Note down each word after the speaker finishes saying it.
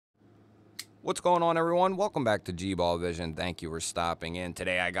What's going on, everyone? Welcome back to G-Ball Vision. Thank you for stopping in.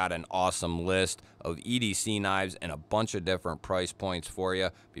 Today I got an awesome list of EDC knives and a bunch of different price points for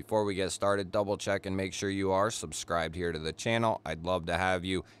you. Before we get started, double check and make sure you are subscribed here to the channel. I'd love to have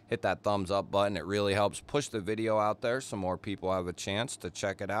you hit that thumbs up button. It really helps push the video out there so more people have a chance to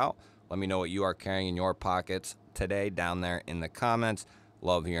check it out. Let me know what you are carrying in your pockets today down there in the comments.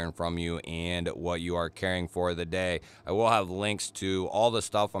 Love hearing from you and what you are carrying for the day. I will have links to all the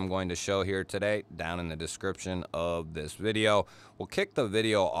stuff I'm going to show here today down in the description of this video. We'll kick the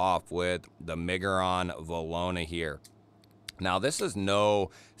video off with the Migron Valona here. Now, this is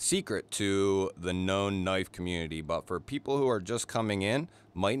no secret to the known knife community, but for people who are just coming in,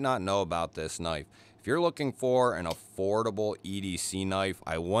 might not know about this knife. If you're looking for an affordable EDC knife,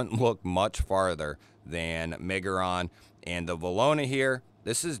 I wouldn't look much farther than Migron. And the Valona here,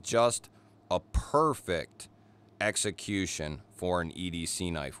 this is just a perfect execution for an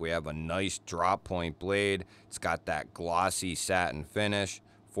EDC knife. We have a nice drop point blade. It's got that glossy satin finish,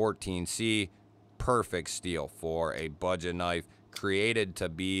 14C, perfect steel for a budget knife, created to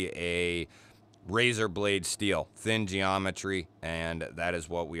be a razor blade steel, thin geometry, and that is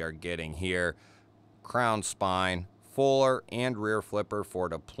what we are getting here. Crown spine, fuller and rear flipper for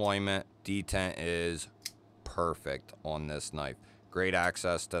deployment. Detent is perfect on this knife. Great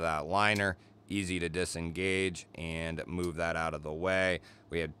access to that liner, easy to disengage and move that out of the way.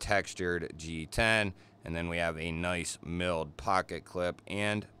 We have textured G10, and then we have a nice milled pocket clip,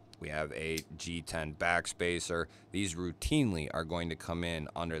 and we have a G10 backspacer. These routinely are going to come in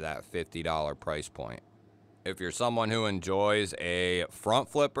under that $50 price point. If you're someone who enjoys a front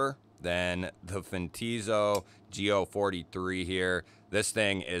flipper, then the Fintizo Go43 here, this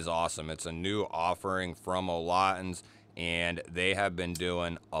thing is awesome. It's a new offering from Olatins, and they have been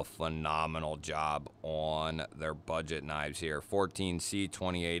doing a phenomenal job on their budget knives here. 14C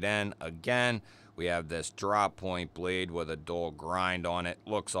 28N, again, we have this drop point blade with a dual grind on it.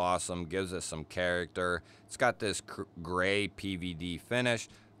 Looks awesome, gives us some character. It's got this gray PVD finish.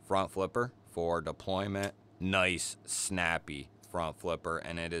 Front flipper for deployment. Nice, snappy front flipper,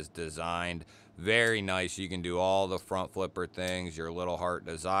 and it is designed very nice. You can do all the front flipper things your little heart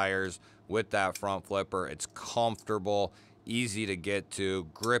desires with that front flipper. It's comfortable, easy to get to,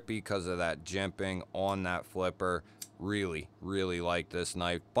 grippy because of that jimping on that flipper. Really like this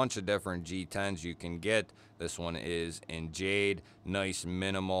knife. Bunch of different G10s you can get. This one is in jade. Nice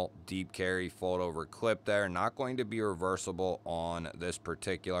minimal deep carry fold over clip there. Not going to be reversible on this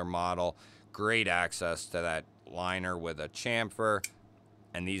particular model. Great access to that liner with a chamfer,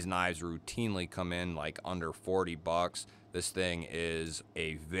 and these knives routinely come in like under 40 bucks. This thing is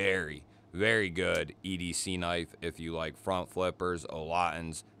a very good EDC knife if you like front flippers.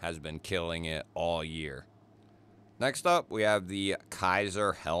 Olatins has been killing it all year. Next up, we have the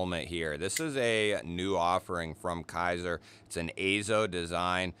Kaiser helmet here. This is a new offering from Kaiser. It's an Azo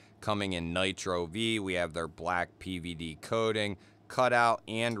design coming in Nitro V. We have their black PVD coating, cutout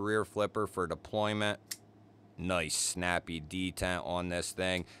and rear flipper for deployment. Nice snappy detent on this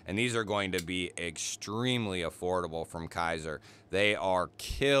thing, and these are going to be extremely affordable from Kaiser. They are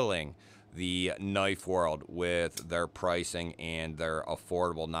killing the knife world with their pricing and their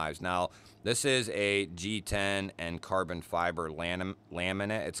affordable knives. Now, this is a G10 and carbon fiber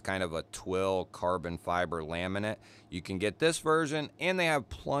laminate. It's kind of a twill carbon fiber laminate. You can get this version, and they have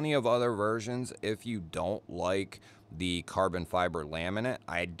plenty of other versions if you don't like the carbon fiber laminate.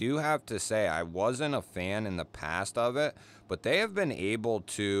 I do have to say, I wasn't a fan in the past of it, but they have been able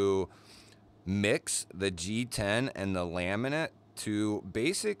to mix the G10 and the laminate to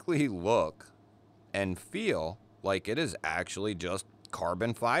basically look and feel like it is actually just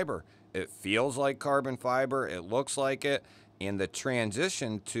carbon fiber. It feels like carbon fiber, it looks like it, and the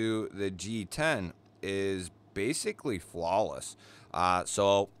transition to the G10 is basically flawless.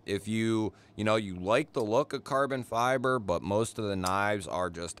 So if you like the look of carbon fiber, but most of the knives are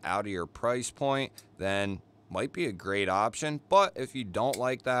just out of your price point, then might be a great option. But if you don't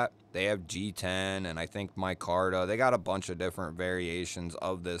like that, they have G10 and I think micarta. They got a bunch of different variations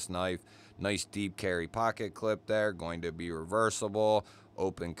of this knife. Nice deep carry pocket clip there, going to be reversible,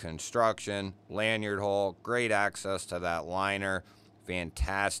 open construction, lanyard hole, great access to that liner,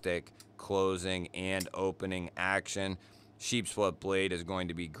 fantastic closing and opening action. Sheep's foot blade is going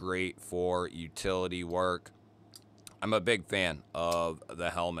to be great for utility work. I'm a big fan of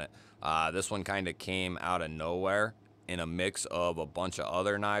the helmet. This one kind of came out of nowhere in a mix of a bunch of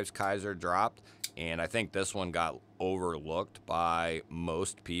other knives Kaiser dropped, and I think this one got overlooked by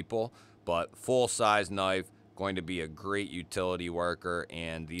most people, but full-size knife, going to be a great utility worker,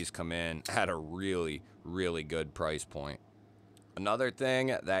 and these come in at a really good price point. Another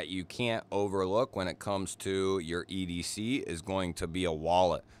thing that you can't overlook when it comes to your EDC is going to be a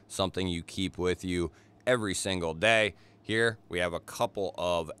wallet, something you keep with you every single day. Here we have a couple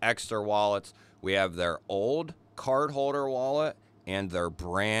of EKSTER wallets. We have their old card holder wallet and their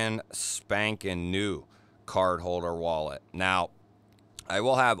brand spanking new card holder wallet. Now, I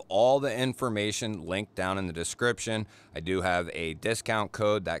will have all the information linked down in the description. I do have a discount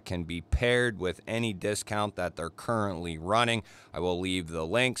code that can be paired with any discount that they're currently running. I will leave the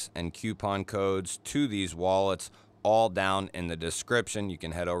links and coupon codes to these wallets all down in the description. You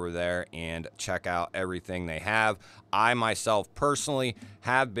can head over there and check out everything they have. I myself personally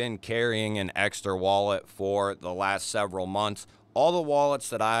have been carrying an EKSTER wallet for the last several months. All the wallets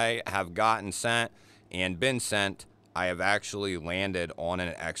that I have gotten sent and been sent, I have actually landed on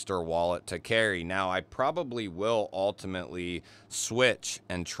an EKSTER wallet to carry. Now, I probably will ultimately switch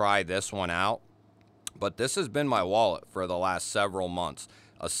and try this one out, but this has been my wallet for the last several months.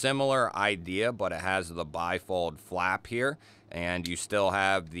 A similar idea, but it has the bifold flap here, and you still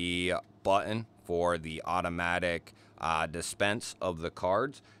have the button for the automatic dispense of the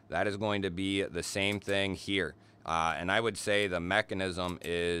cards. That is going to be the same thing here. And I would say the mechanism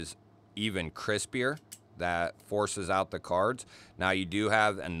is even crispier. That forces out the cards. Now you do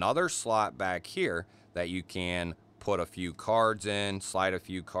have another slot back here that you can put a few cards in, slide a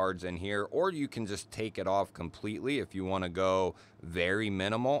few cards in here, or you can just take it off completely if you want to go very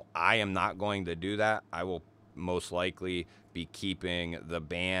minimal. I am not going to do that. I will most likely be keeping the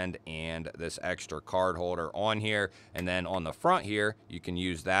band and this extra card holder on here, and then on the front here you can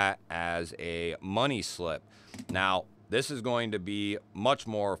use that as a money slip. Now, this is going to be much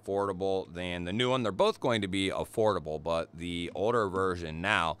more affordable than the new one. They're both going to be affordable, but the older version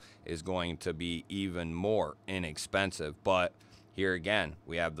now is going to be even more inexpensive. But here again,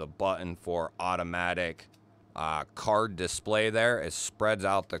 we have the button for automatic card display there. It spreads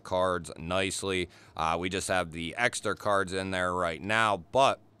out the cards nicely. We just have the EKSTER cards in there right now,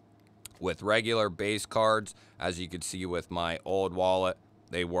 but with regular base cards, as you can see with my old wallet,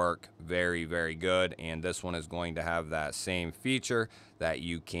 they work very, very good, and this one is going to have that same feature that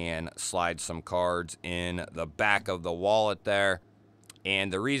you can slide some cards in the back of the wallet there.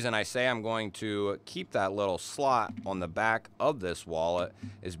 And the reason I say I'm going to keep that little slot on the back of this wallet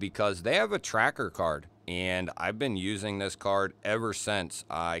is because they have a tracker card, and I've been using this card ever since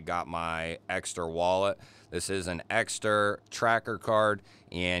I got my EKSTER wallet. This is an EKSTER tracker card,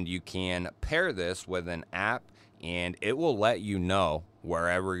 and you can pair this with an app, and it will let you know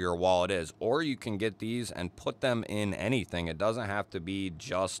wherever your wallet is, or you can get these and put them in anything. It doesn't have to be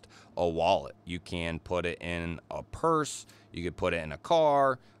just a wallet. You can put it in a purse, you could put it in a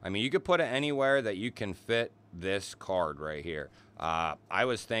car. I mean, you could put it anywhere that you can fit this card right here. I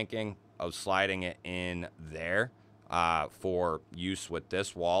was thinking of sliding it in there for use with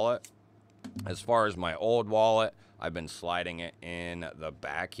this wallet. As far as my old wallet, I've been sliding it in the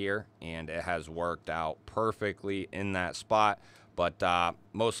back here, and it has worked out perfectly in that spot. But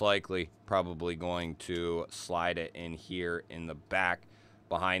most likely probably going to slide it in here in the back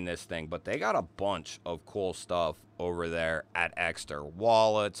behind this thing. But they got a bunch of cool stuff over there at EKSTER.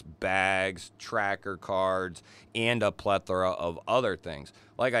 Wallets, bags, tracker cards, and a plethora of other things.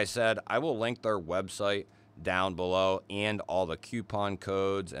 Like I said, I will link their website down below and all the coupon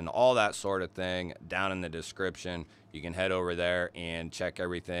codes and all that sort of thing down in the description. You can head over there and check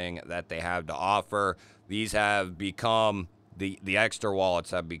everything that they have to offer. These have become... The EKSTER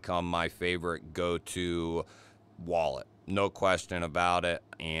wallets have become my favorite go-to wallet, no question about it.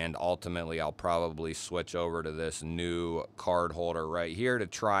 And ultimately, I'll probably switch over to this new card holder right here to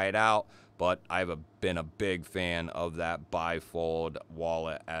try it out. But I've been a big fan of that bifold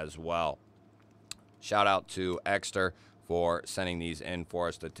wallet as well. Shout out to EKSTER for sending these in for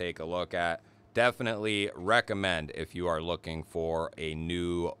us to take a look at. Definitely recommend if you are looking for a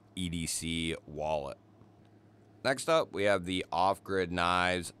new EDC wallet. Next up, we have the Off-Grid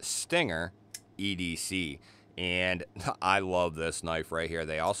Knives Stinger EDC, and I love this knife right here.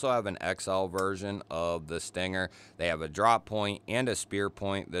 They also have an XL version of the Stinger. They have a drop point and a spear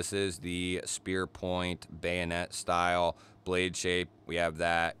point. This is the spear point bayonet style blade shape. We have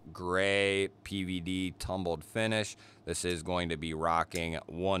that gray PVD tumbled finish. This is going to be rocking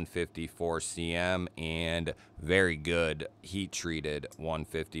 154 cm and very good heat treated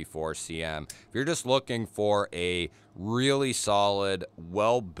 154 cm. If you're just looking for a really solid,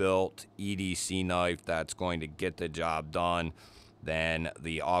 well built EDC knife that's going to get the job done, then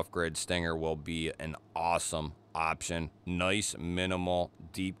the Off-Grid Stinger will be an awesome option. Nice minimal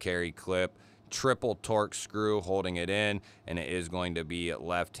deep carry clip, triple torque screw holding it in, and it is going to be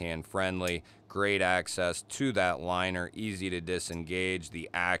left hand friendly. great access to that liner, easy to disengage. The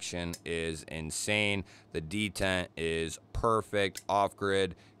action is insane. The detent is perfect.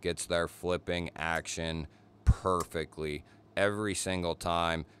 Off-grid gets their flipping action perfectly every single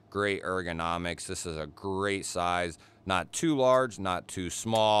time. Great ergonomics. This is a great size. Not too large, not too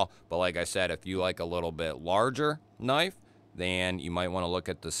small, but like I said, if you like a little bit larger knife, then you might want to look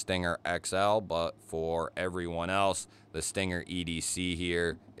at the Stinger XL, but for everyone else, the Stinger EDC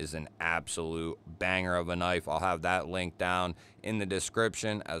here is an absolute banger of a knife. I'll have that link down in the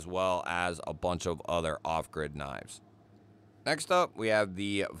description, as well as a bunch of other off-grid knives. Next up, we have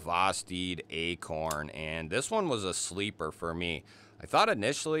the Bastion Acorn, and this one was a sleeper for me. I thought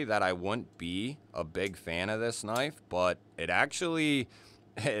initially that I wouldn't be a big fan of this knife, but it actually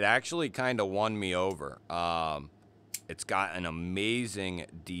kind of won me over. It's got an amazing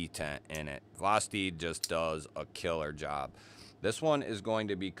detent in it. Bastion just does a killer job. This one is going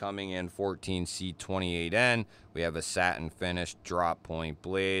to be coming in 14C28N. We have a satin finish drop point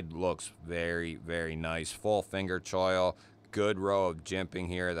blade. Looks very, very nice. Full finger choil. Good row of jimping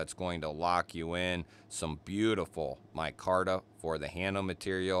here that's going to lock you in. Some beautiful micarta for the handle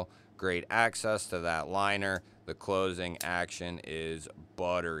material. Great access to that liner. The closing action is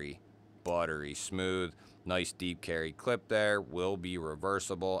buttery smooth. Nice deep carry clip there. Will be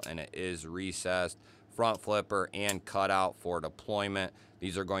reversible, and it is recessed. Front flipper and cutout for deployment.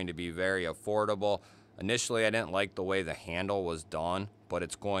 These are going to be very affordable. Initially, I didn't like the way the handle was done, but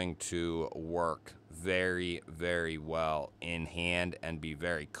it's going to work very, very well in hand and be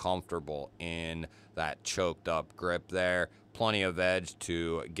very comfortable in that choked up grip there. Plenty of edge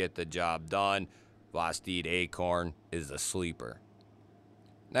to get the job done. Bastion Acorn is a sleeper.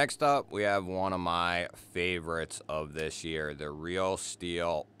 Next up, we have one of my favorites of this year, the Real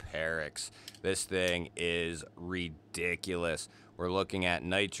Steel Pyrex. This thing is ridiculous. We're looking at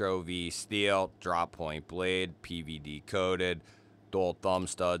Nitro V steel, drop point blade, PVD coated, dual thumb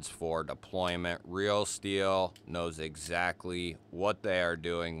studs for deployment. Real Steel knows exactly what they are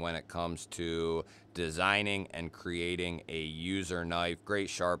doing when it comes to designing and creating a user knife. Great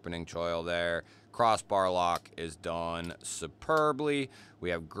sharpening choil there. Crossbar lock is done superbly. We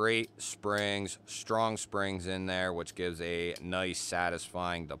have great springs, strong springs in there, which gives a nice,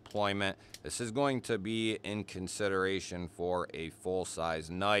 satisfying deployment. This is going to be in consideration for a full-size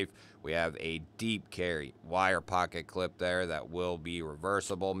knife. We have a deep carry wire pocket clip there that will be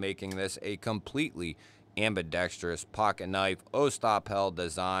reversible, making this a completely ambidextrous pocket knife. O-stop held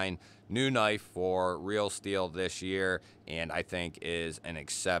design. New knife for Real Steel this year, and I think is an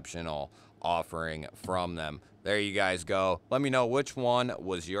exceptional offering from them. There you guys go. Let me know which one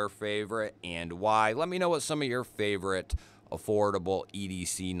was your favorite and why. Let me know what some of your favorite affordable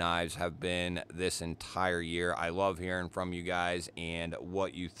EDC knives have been this entire year. I love hearing from you guys and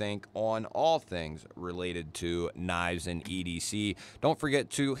what you think on all things related to knives and EDC. Don't forget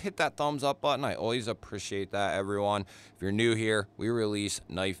to hit that thumbs up button. I always appreciate that, everyone. If you're new here, we release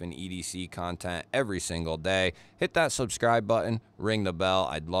knife and EDC content every single day. Hit that subscribe button, ring the bell.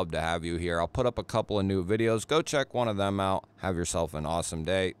 I'd love to have you here. I'll put up a couple of new videos. Go check one of them out. Have yourself an awesome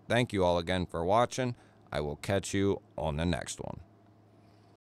day. Thank you all again for watching. I will catch you on the next one.